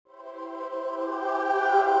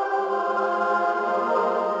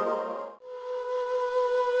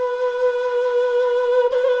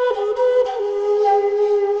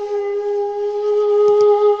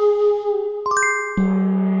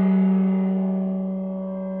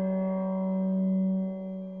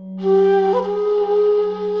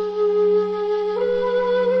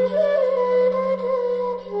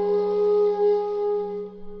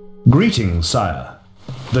Greetings, sire.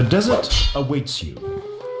 The desert awaits you.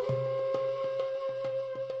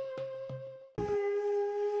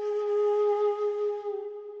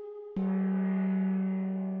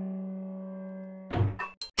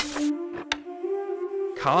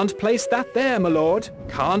 Can't place that there, my lord.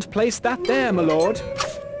 Can't place that there, my lord.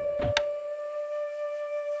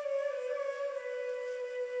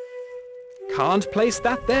 Can't place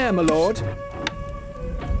that there, my lord.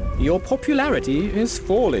 Your popularity is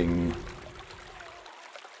falling.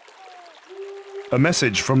 A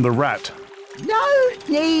message from the rat. No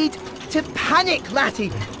need to panic,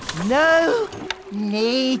 laddie. No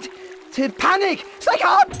need to panic. Stay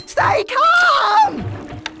calm! Stay calm!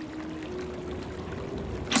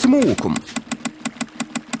 Smokum.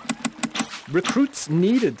 Recruits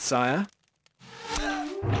needed, sire.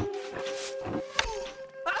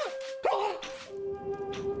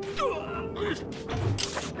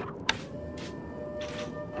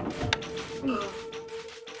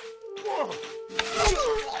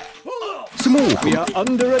 We are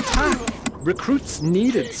under attack. Recruits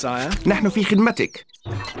needed, sire. نحن في خدمتك.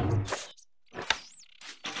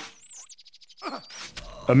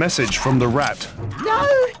 A message from the rat. No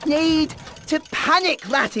need to panic,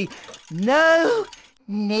 laddie. No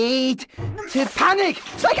need to panic.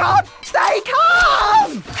 Stay calm! Stay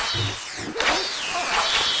calm!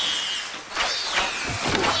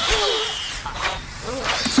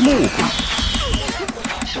 Smokum.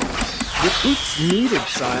 Recruits needed,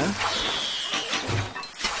 sire.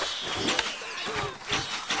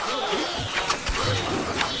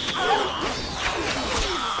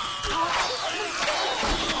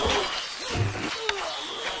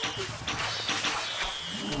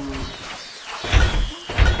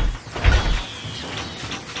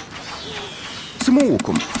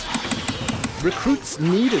 Smokum. Recruits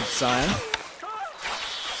needed, sire.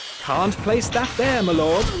 Can't place that there, my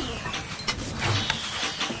lord.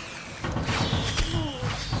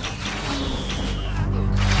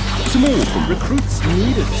 Smokum. Recruits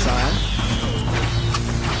needed, sire.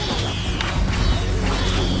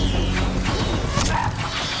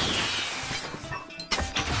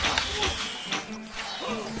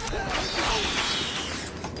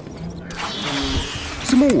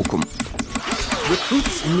 Smokum.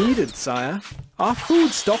 Recruits needed, sire. Our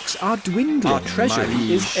food stocks are dwindling. Our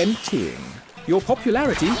treasury is emptying. Your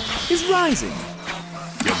popularity is rising.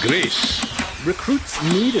 Your Grace. Recruits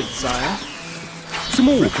needed, sire.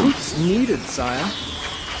 Smokum. Recruits needed, sire.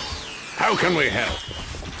 How can we help?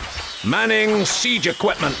 Manning siege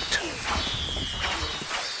equipment.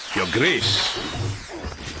 Your Grace.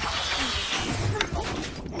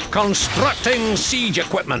 Constructing siege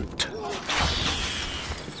equipment.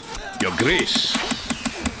 Your Grace.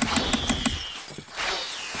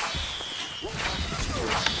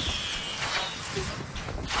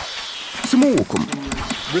 Smokum.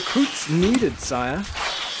 Recruits needed, sire.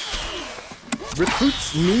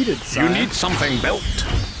 Recruits needed, sire. You need something built.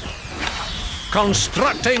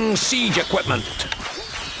 Constructing siege equipment.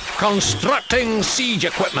 Constructing siege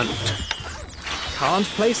equipment. Can't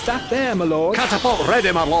place that there, my lord. Catapult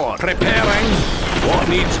ready, my lord. Preparing. What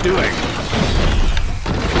needs doing?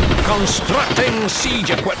 Constructing siege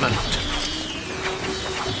equipment.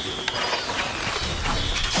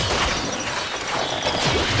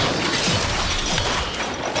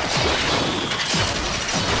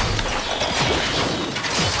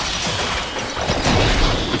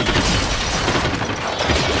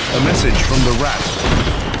 A message from the rat.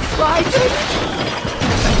 Frightened?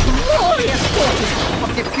 The glorious forces of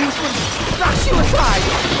diffuse would brush you aside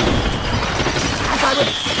as I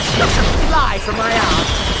would look to fly from my arm.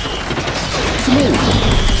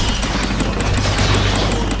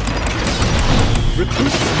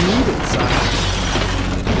 Recruits needed, sire.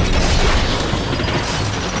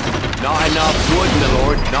 Not enough wood, my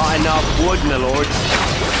lord. Not enough wood, my lord.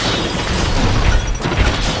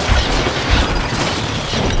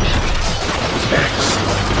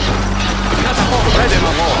 Catapult ready,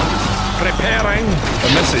 my lord. Preparing. A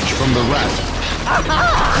message from the rat.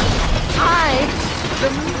 Aha! I, the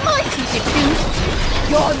mighty diffuse,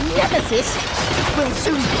 your nemesis, will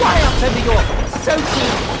soon triumph over your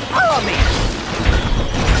so-called army.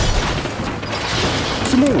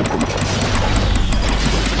 Smokum.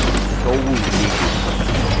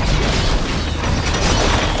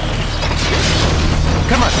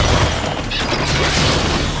 Come on.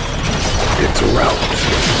 It's a rout.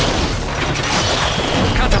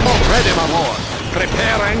 Catapult ready, my lord.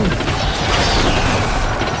 Preparing.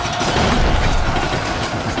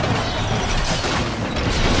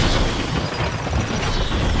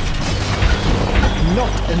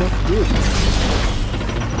 Not enough goods.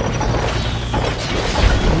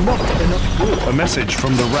 Not message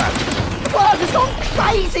from the rat. The world has gone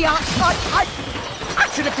crazy. I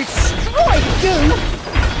should have destroyed you.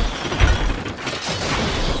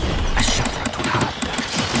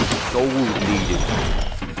 Gold needed.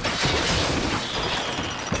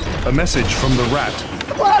 A message from the rat.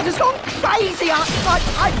 The world has gone crazy. I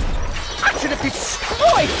should have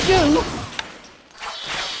destroyed you.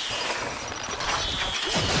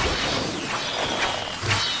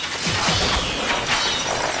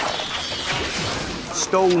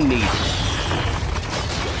 Stone needed.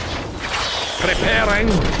 Preparing.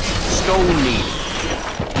 Stone needed.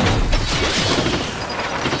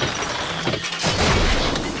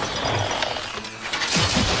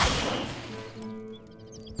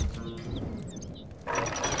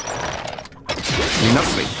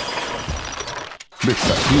 لنصري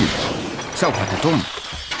بالتأكيد سوف تتم.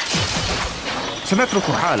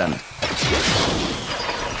 سنترك حالا.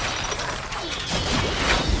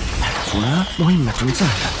 هدفنا مهمة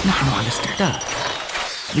سهلة. نحن على استعداد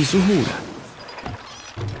بسهولة.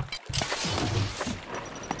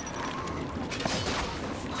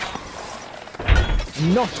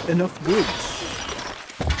 Not enough goods.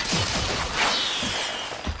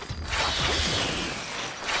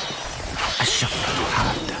 الشفرة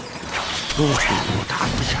حادة. روحي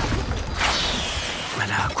متعطشة.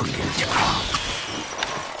 ملاك الانتقام.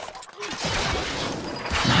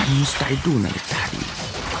 نحن مستعدون للتحديد.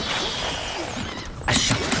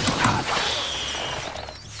 الشفرة حادة.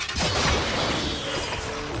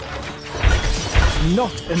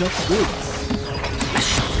 Not enough goods.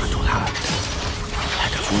 الشفرة حادة.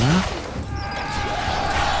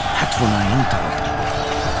 هدفنا ينتظر.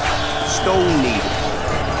 Stone needed.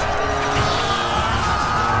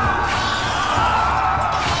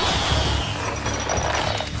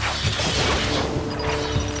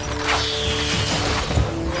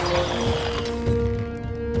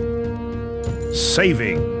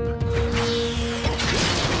 Saving.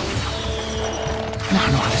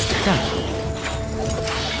 نحن على استعداد.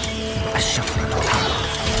 الشفرة حادة.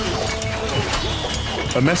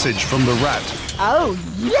 A message from the rat. Oh,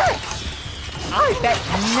 yes! I bet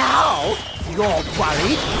now you're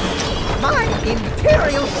worried. My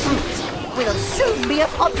Imperial troops will soon be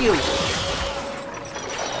upon you.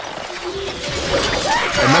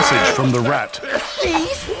 A message from the rat.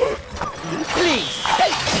 Please? Please?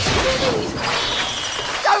 Please?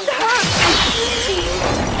 Don't hurt me, please!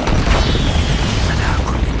 ملاك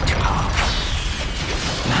الانتقام.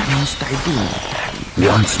 نحن مستعدون للتحديد.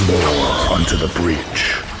 Once more onto the breach.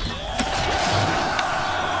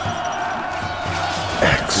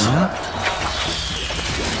 Excellent.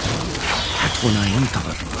 هدفنا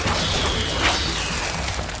ينتظر.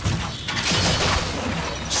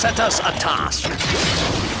 Set us a task.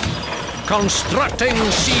 Constructing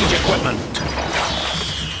siege equipment.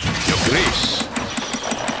 Your Grace.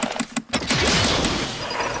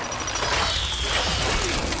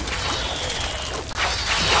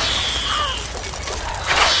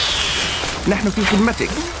 نحن في خدمتك.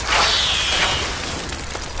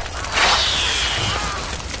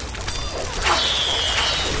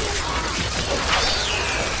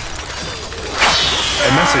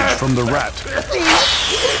 A message from the rat. Please!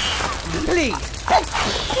 Please!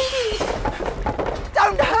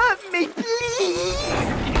 Don't hurt me, please!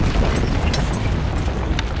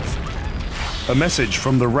 A message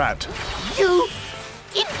from the rat. You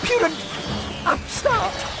impudent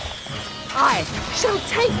upstart! I shall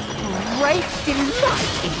take great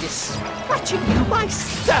delight in dispatching you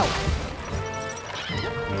myself!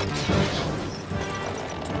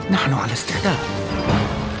 نحن على استعداد.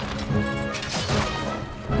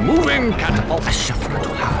 Moving catapult.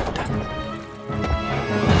 الشفرة حادة.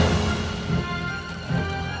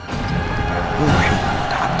 روحي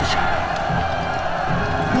متعطشة.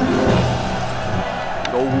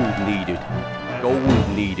 Gold needed. Gold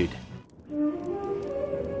needed.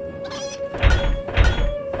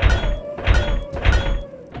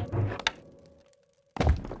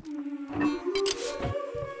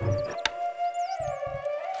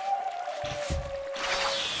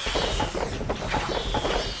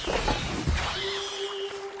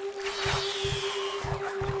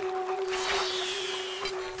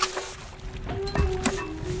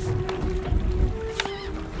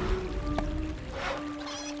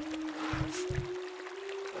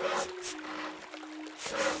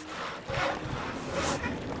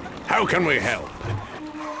 How can we help?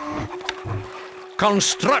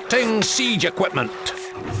 Constructing siege equipment.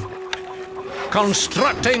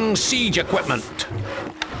 Constructing siege equipment.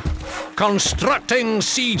 Constructing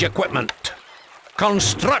siege equipment.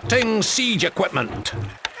 Constructing siege equipment.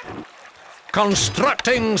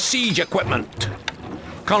 Constructing siege equipment.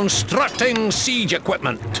 Constructing siege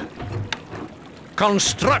equipment.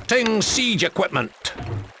 Constructing siege equipment.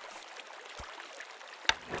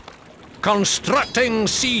 Constructing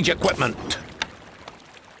siege equipment.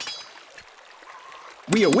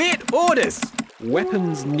 We await orders!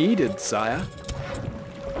 Weapons needed, sire.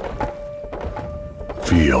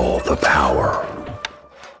 Feel the power.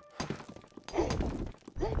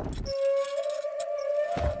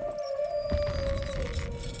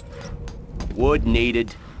 Wood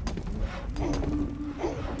needed.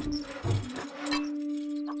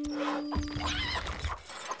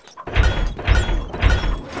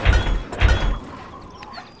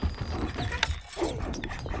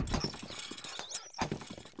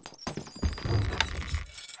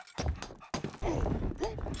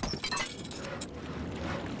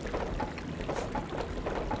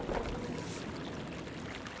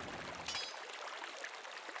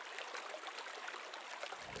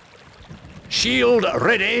 Shield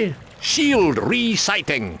ready. Shield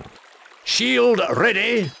resighting. Shield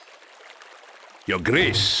ready. Your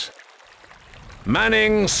Grace.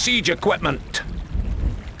 Manning siege equipment.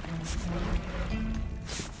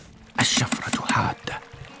 الشفرة حادة.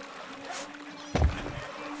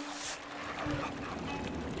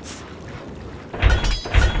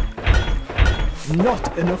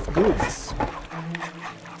 Not enough goods.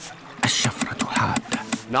 الشفرة حادة.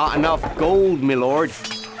 Not enough gold, my lord.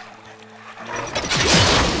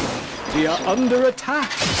 We are under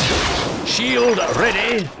attack. Shield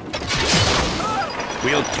ready.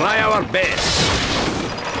 We'll try our best.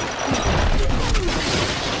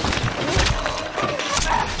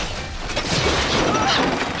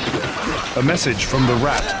 A message from the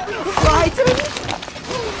rat. Frightened?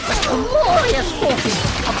 The glorious forces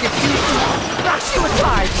of diffusion rush you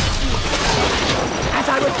aside as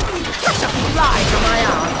I would crush a fly from my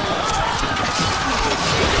arm.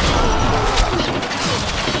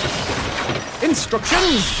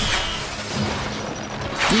 Instructions!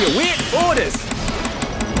 We await orders!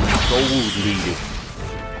 Gold needed.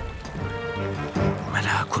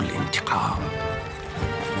 ملاك الانتقام.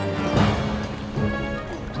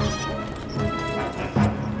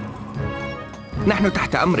 نحن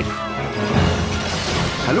تحت أمرك.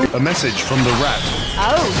 Hello? A message from the rat.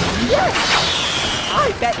 Oh, yes!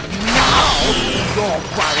 I bet now you're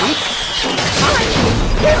worried. My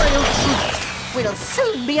Imperial troops will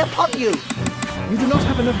soon be upon you. You do not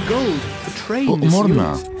have enough gold to train this أمرنا.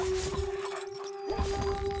 unit.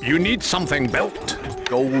 You need something built.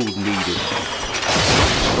 Gold needed.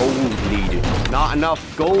 Gold needed. Not enough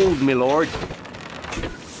gold, my lord.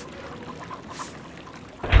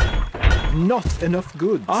 Not enough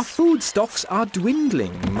goods. Our food stocks are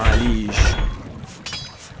dwindling, my liege.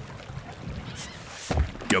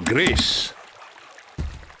 Your Grace.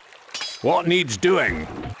 What needs doing?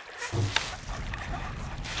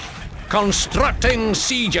 Constructing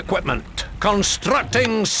siege equipment.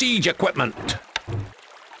 Constructing siege equipment.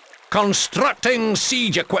 Constructing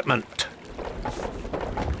siege equipment.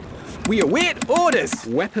 We await orders!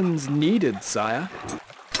 Weapons needed, sire.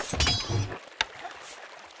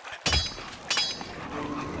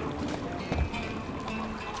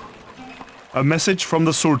 A message from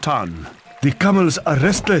the Sultan. The camels are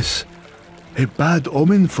restless. A bad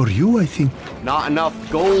omen for you, I think. Not enough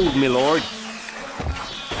gold, my lord.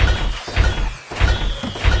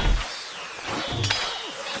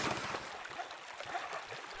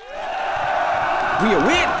 We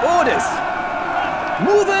await orders!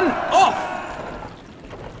 Moving off!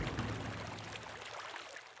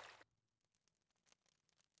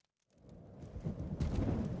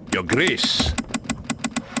 Your Grace.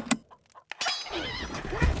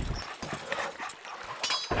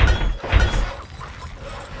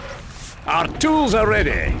 Our tools are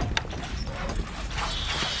ready.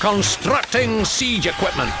 Constructing siege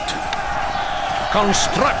equipment.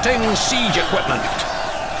 Constructing siege equipment.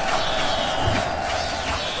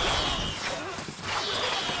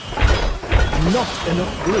 Not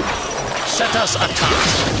enough goods. Set us a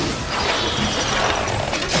task.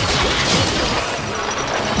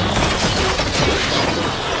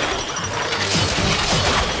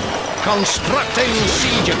 Constructing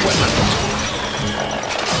siege equipment.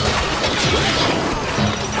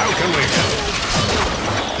 How can we help?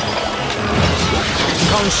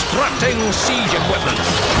 Constructing siege equipment.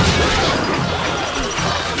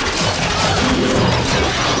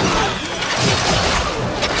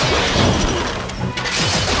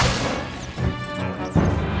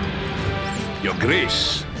 Your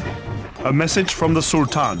Grace. A message from the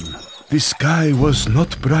Sultan. The sky was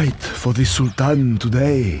not bright for the Sultan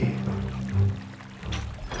today.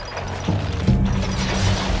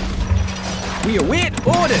 We await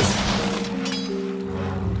orders!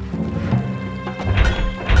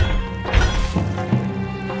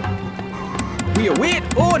 We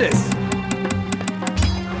await orders.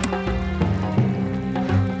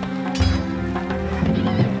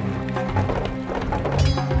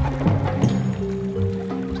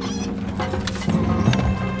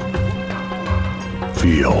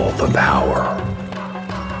 Feel the power.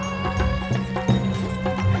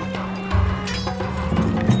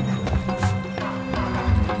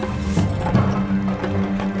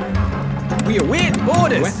 We await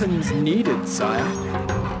orders. Weapons needed, sire.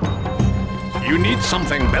 You need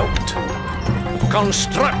something built.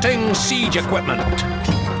 Constructing siege equipment.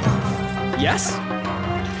 Yes?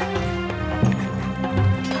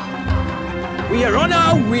 We are on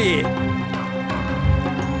our way.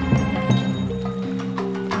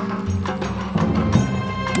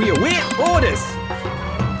 We await orders.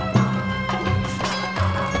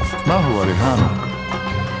 ما هو رهانك؟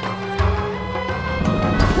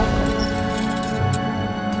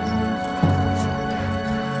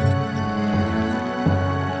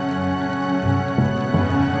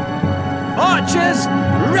 Archers,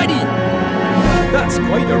 ready! That's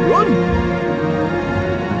quite a run!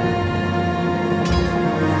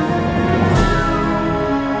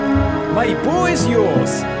 My bow is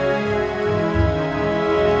yours!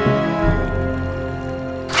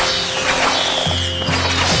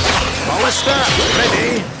 Ballista,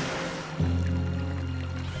 ready.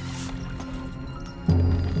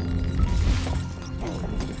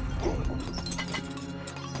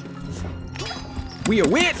 We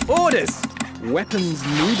await orders! Weapons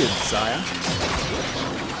needed, sire.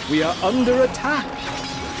 We are under attack.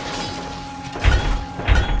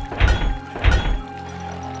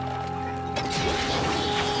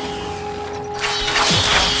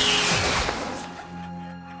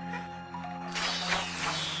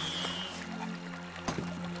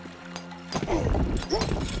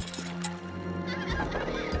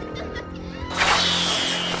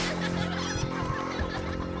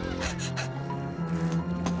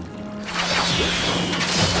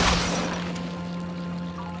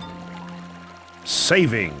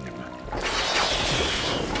 Saving.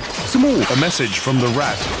 A message from the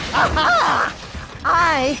rat. Aha!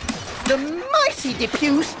 I, the mighty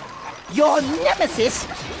Diffuse, your nemesis,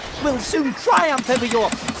 will soon triumph over your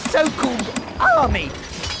so-called army.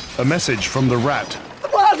 A message from the rat. The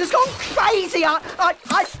world has gone crazy.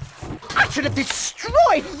 I should have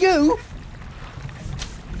destroyed you.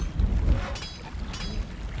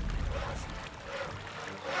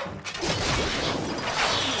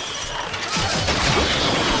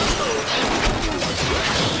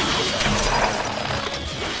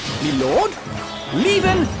 Me lord,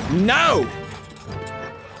 leaving now.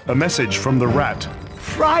 A message from the rat.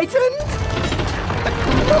 Frightened? The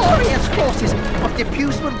glorious forces of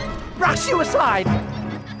Diffuse would brush you aside,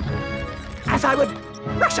 as I would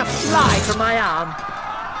brush a fly from my arm.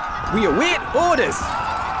 We await orders.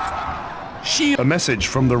 A message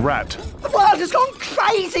from the rat. The world has gone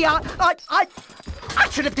crazy. I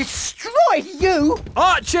should have destroyed you.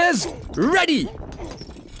 Archers, ready.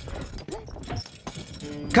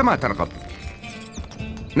 كما ترغب.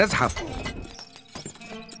 نزحف.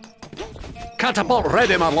 Catapult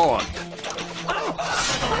ready, my lord.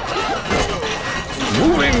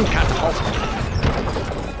 Moving catapult.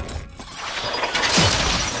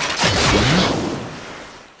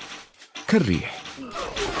 كالريح.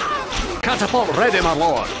 Catapult ready, my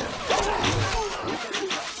lord.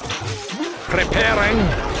 Preparing.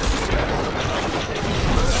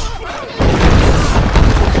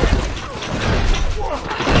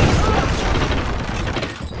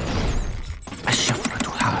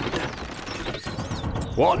 الشفرة حادة.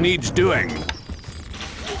 What needs doing?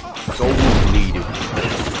 Gold needed.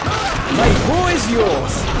 My bow is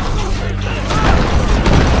yours.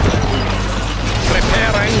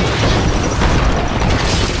 Preparing.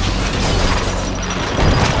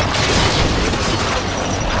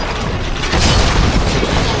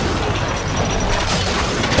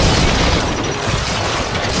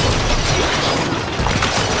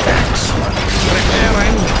 Excellent.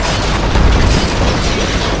 Preparing.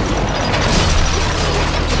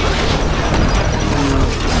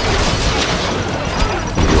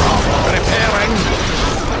 Preparing.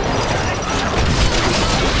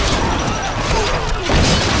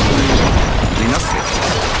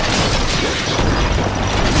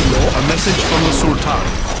 A message from the Sultan.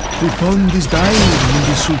 The pond is dying in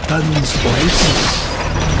the Sultan's oasis.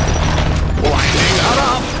 Winding her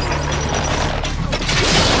up.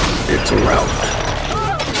 It's a rout.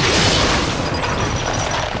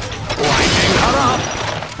 Winding her up.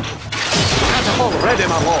 Catapult ready,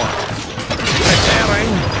 my lord.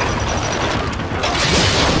 Preparing.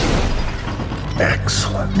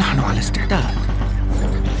 Excellent. نحن على استعداد.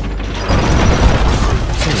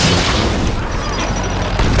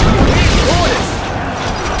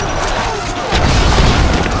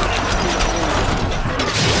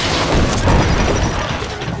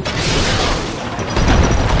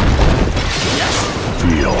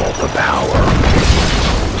 the power.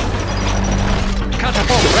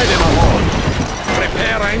 Catapult ready, my lord.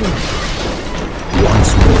 Preparing. Once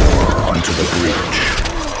more onto the breach.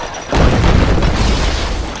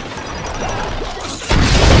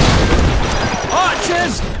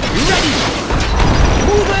 Archers, ready!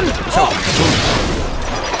 Moving up!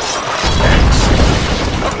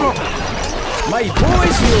 My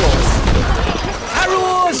boy's yours!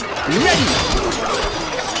 Arrows, ready!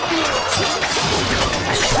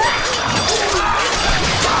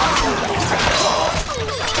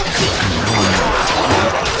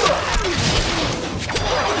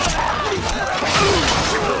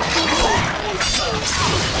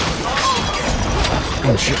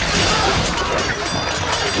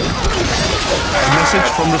 A message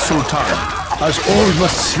from the Sultan. As all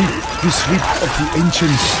must sleep the sleep of the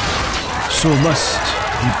ancients, so must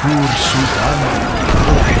the poor Sultan.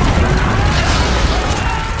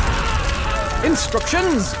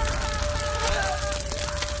 Instructions!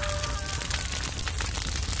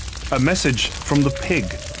 A message from the pig.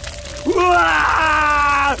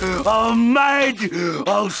 Oh, mad!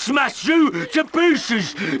 I'll smash you to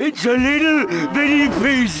pieces! It's a little bitty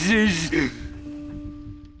pieces!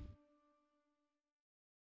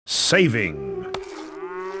 Saving.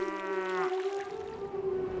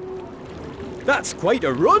 That's quite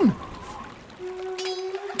a run!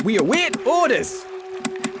 We await orders!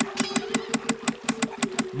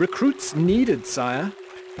 Recruits needed, sire.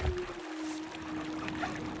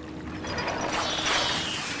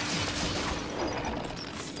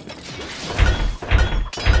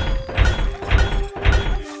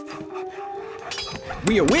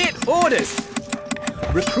 We await orders!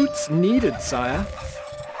 Recruits needed, sire.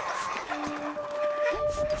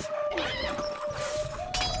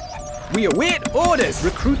 We await orders!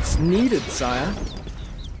 Recruits needed, sire.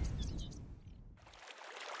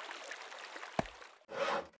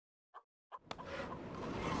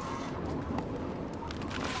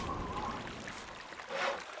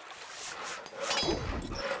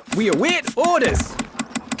 We await orders!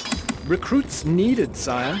 Recruits needed,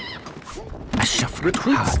 sire.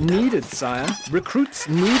 Recruits needed, sire. Recruits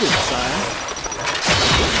needed, sire.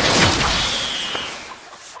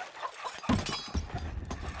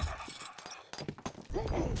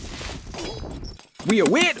 We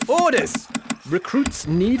await orders! Recruits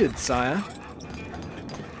needed, sire.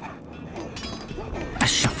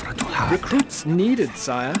 Recruits needed,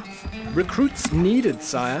 sire. Recruits needed,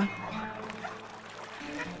 sire.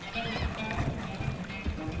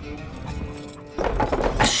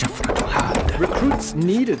 Recruits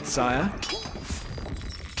needed, sire.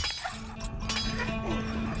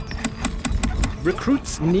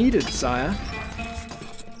 Recruits needed, sire.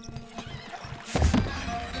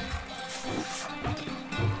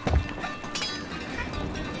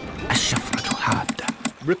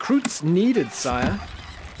 Recruits needed, sire.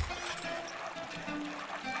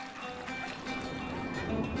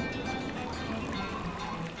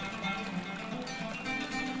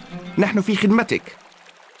 نحن في خدمتك.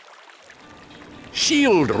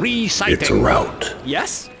 Shield resighting. It's a rout.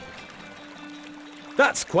 Yes?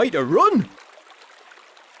 That's quite a run.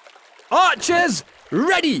 Archers,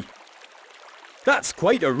 ready. That's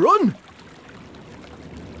quite a run.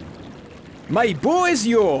 My bow is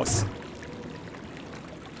yours.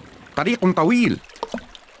 طريق طويل.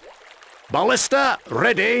 Ballista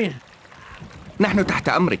ready. نحن تحت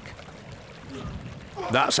أمرك.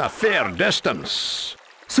 That's a fair distance.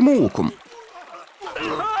 سموكم.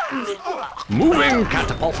 Moving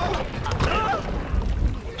catapult.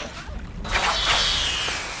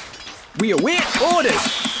 We await orders.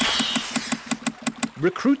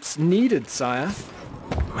 Recruits needed, sire.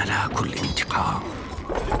 ملاك الانتقام.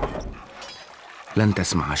 لن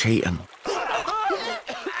تسمع شيئا.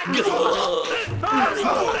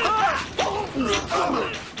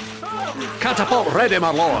 Catapult ready,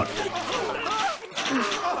 my lord.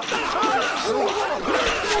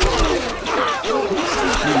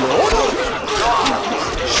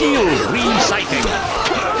 Shield resighting.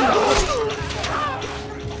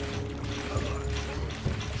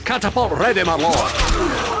 Catapult ready, my lord.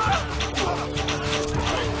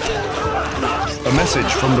 A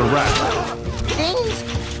message from the rat. Things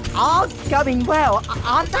are going well,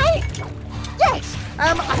 aren't they? Yes,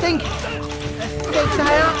 I think they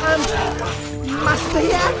must be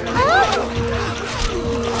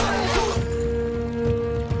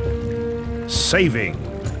Saving.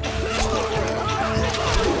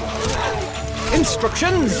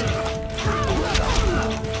 Instructions.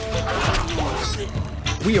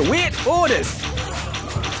 We await orders.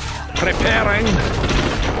 Preparing.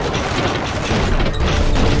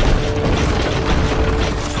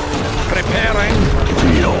 Preparing.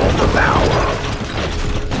 Feel devour.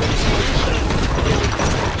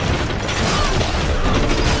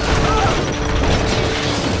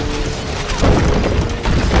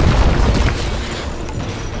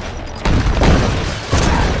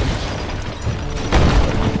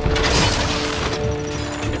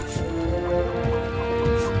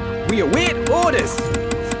 We await orders!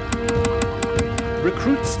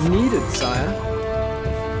 Recruits needed, sire.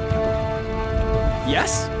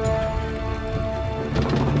 Yes?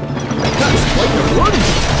 That's quite a run!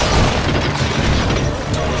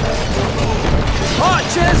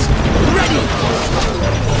 Archers, ready!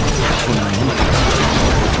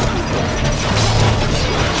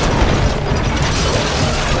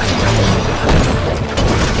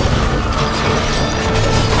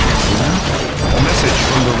 A message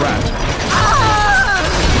from the rat.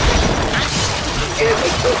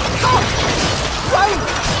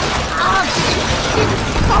 Don't!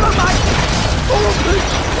 Follow my foolproof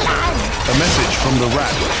plan! A message from the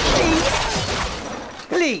rat. Please!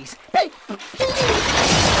 Please!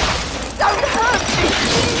 Don't hurt me!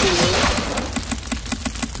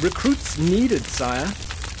 Please! Recruits needed, sire.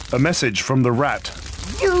 A message from the rat.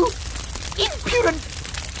 You impudent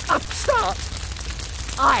upstart!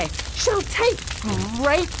 I shall take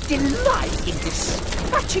great delight in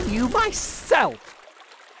dispatching you myself!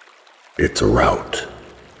 It's a rout.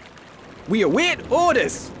 We await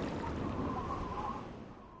orders!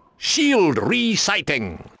 Shield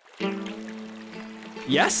resighting.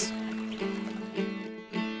 Yes?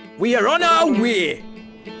 We are on our way!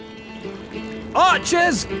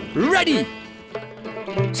 Archers, ready!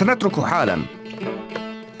 سنترك حالا.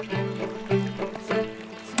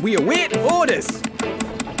 We await orders!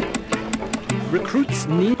 Recruits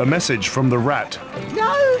need... A message from the rat.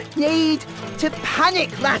 No need to panic,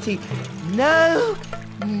 Ratty! No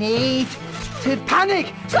need to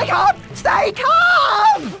panic! Stay calm! Stay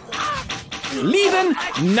calm! Leaving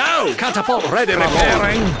now! Catapult ready.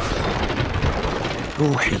 Preparing.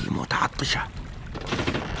 روحي متعطشة.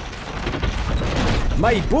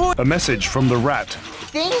 My boy! A message from the rat.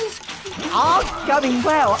 Things are going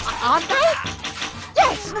well, aren't they?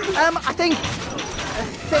 Yes! I think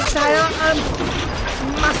they are,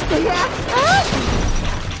 must be here.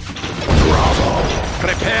 Bravo.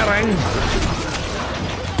 Preparing.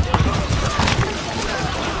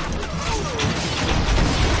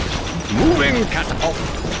 Moving catapult.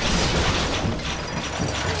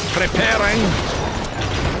 Preparing.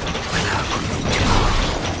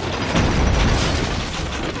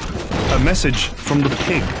 A message from the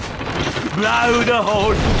pig. Blow the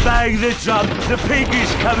horn, bang the drum, the pig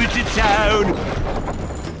is coming to town!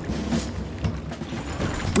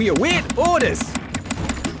 We await orders!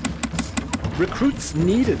 Recruits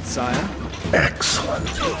needed, sire. Excellent.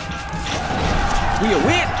 We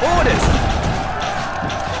await orders!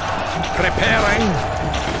 Preparing.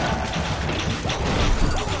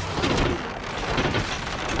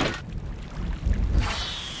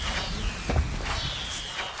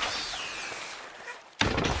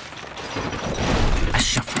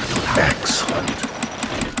 Excellent.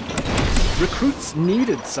 Recruits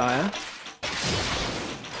needed, sire.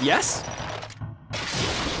 Yes?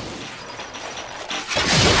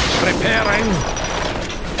 Preparing.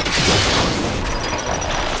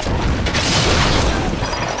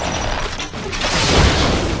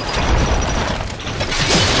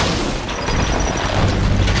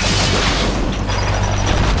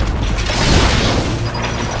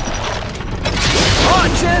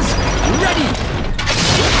 Archers, ready!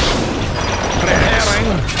 Preparing.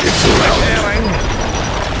 It's preparing.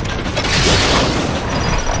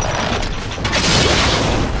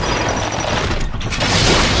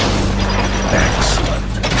 Excellent.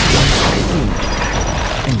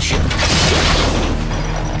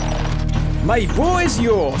 My bow is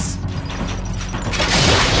yours.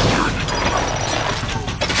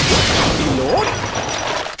 Lord?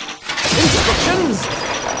 Instructions?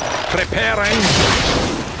 Preparing.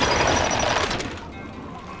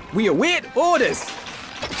 We await orders.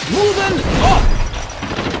 Moving up.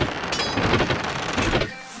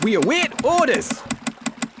 We await orders.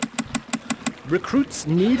 Recruits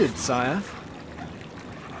needed, sire.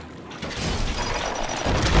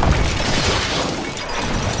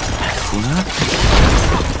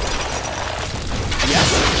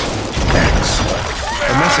 Yes? Excellent.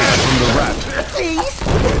 A message from the rat. Please!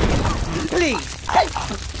 Please!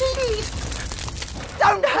 Please!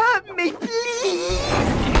 Don't hurt me, please!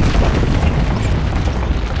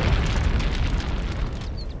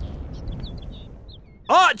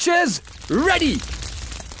 Archers, ready!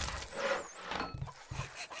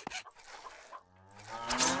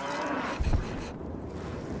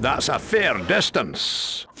 That's a fair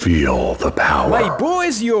distance. Feel the power. My bow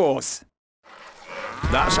is yours.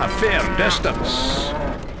 That's a fair distance.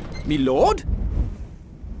 Me lord?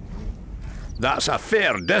 That's a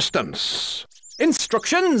fair distance.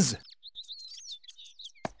 Instructions!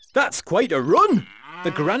 That's quite a run.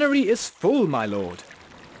 The granary is full, my lord.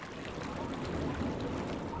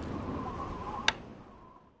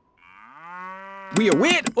 We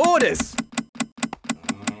await orders.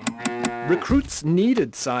 Recruits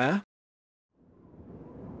needed, sire.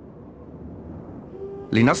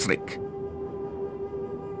 لنصرك.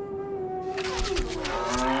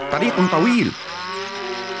 طريق طويل.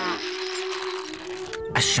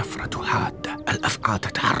 الشفرة حادة، الأفعى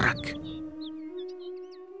تتحرك.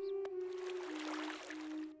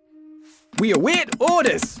 We await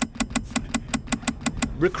orders.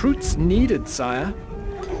 Recruits needed, sire.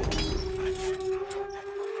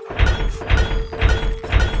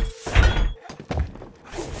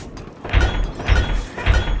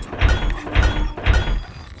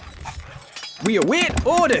 We await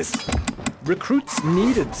orders. Recruits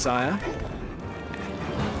needed, sire.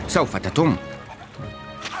 سوف تتم.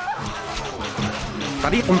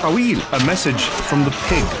 طريق طويل. A message from the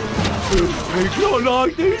pig. It's not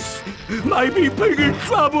like this. Maybe pig in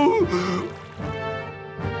trouble.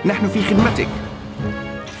 نحن في خدمتك.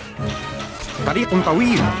 طريق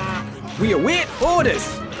طويل. We await orders.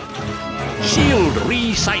 Shield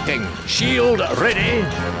resighting. Shield ready.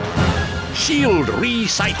 Shield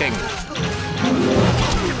resighting.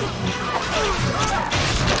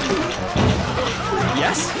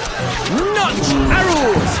 Yes? Not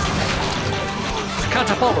arrows!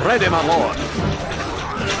 Catapult ready, my lord.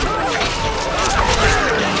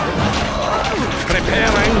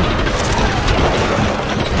 Preparing.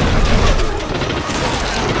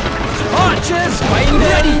 Archers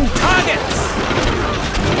finding targets!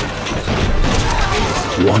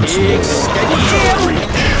 Once more.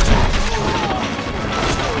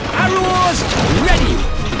 Arrows ready!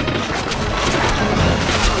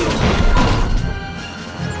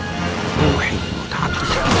 روحي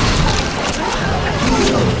متعطشة.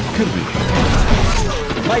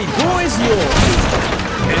 My bow is yours!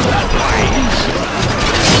 Is that wise?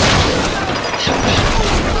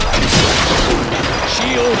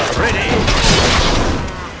 Shield ready.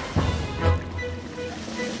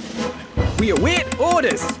 We await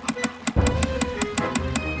orders!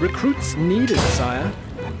 Recruits needed, sire.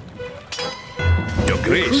 Your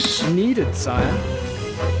grace. Recruits needed, sire.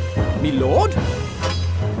 Me lord?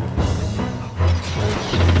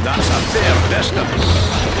 That's a fair distance.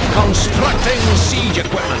 Constructing siege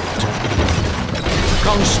equipment.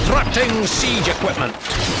 Constructing siege equipment.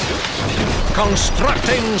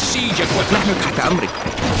 Constructing siege equipment. نحن تحت أمرك.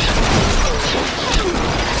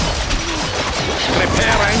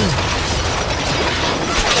 Preparing.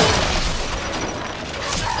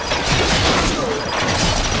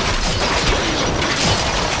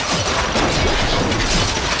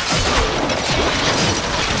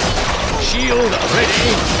 Shield ready.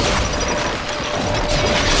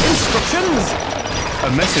 Instructions! A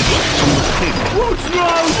message from the pig. What's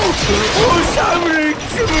wrong? What's happening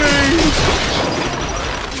to me?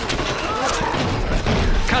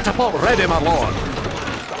 Catapult ready, my lord.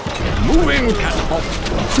 Moving catapult.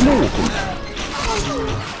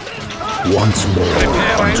 Once more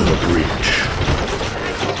Preparing. onto the breach.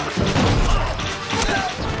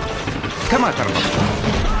 كما ترغب.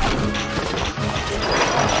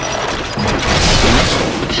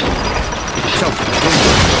 سوف تتم.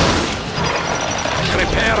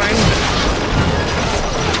 Preparing.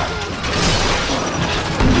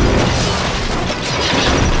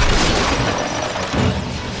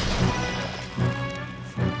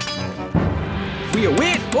 We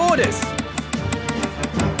await orders!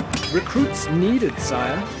 Recruits needed,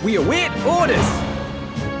 sire. We await orders!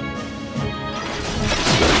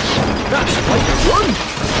 That's quite a run!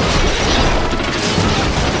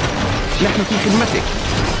 نحن في خدمتك.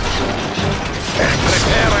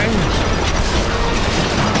 Preparing.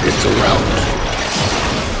 It's a rout.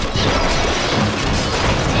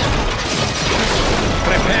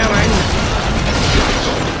 Preparing.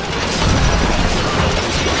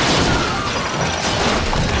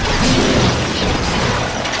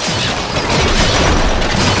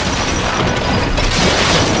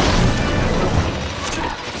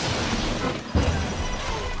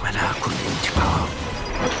 ملاك الانتقام.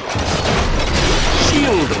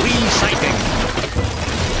 Shield resighting.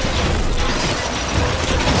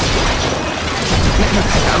 نحن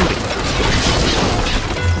تحت أمرك.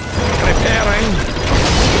 Preparing.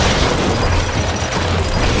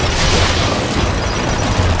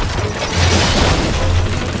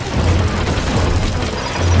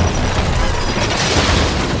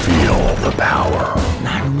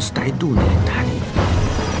 مستعدون للتحديد.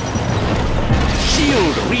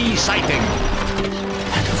 Shield resighting.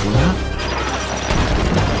 هدفنا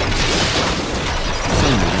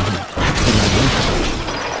سنرى حتما ينتهي.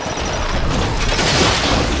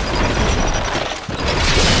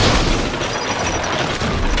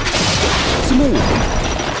 سمو.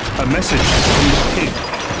 A message from the king.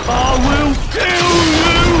 I will kill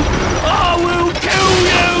you! I will kill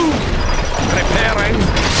you! Preparing.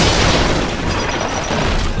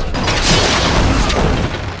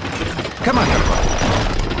 كما ترى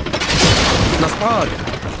نصطاد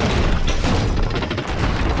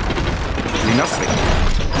لنصرك.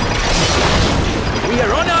 We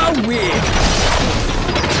are on our way.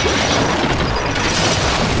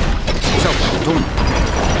 سوف تتم.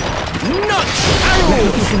 Not نحن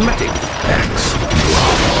arrows! في خدمتك.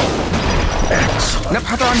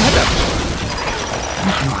 نبحث عن هدف.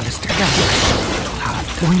 نحن على استعداد.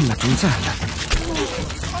 مهمة سهلة.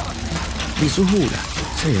 بسهولة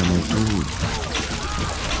سيموتون.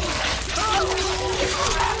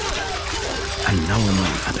 النوم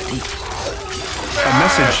الأبدي. A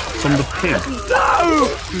message from the pig. No!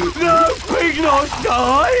 No! Pig not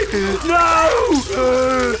die! No!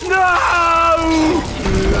 No!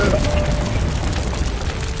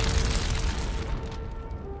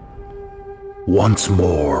 Once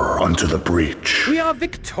more onto the breach. We are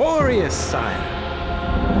victorious, sire.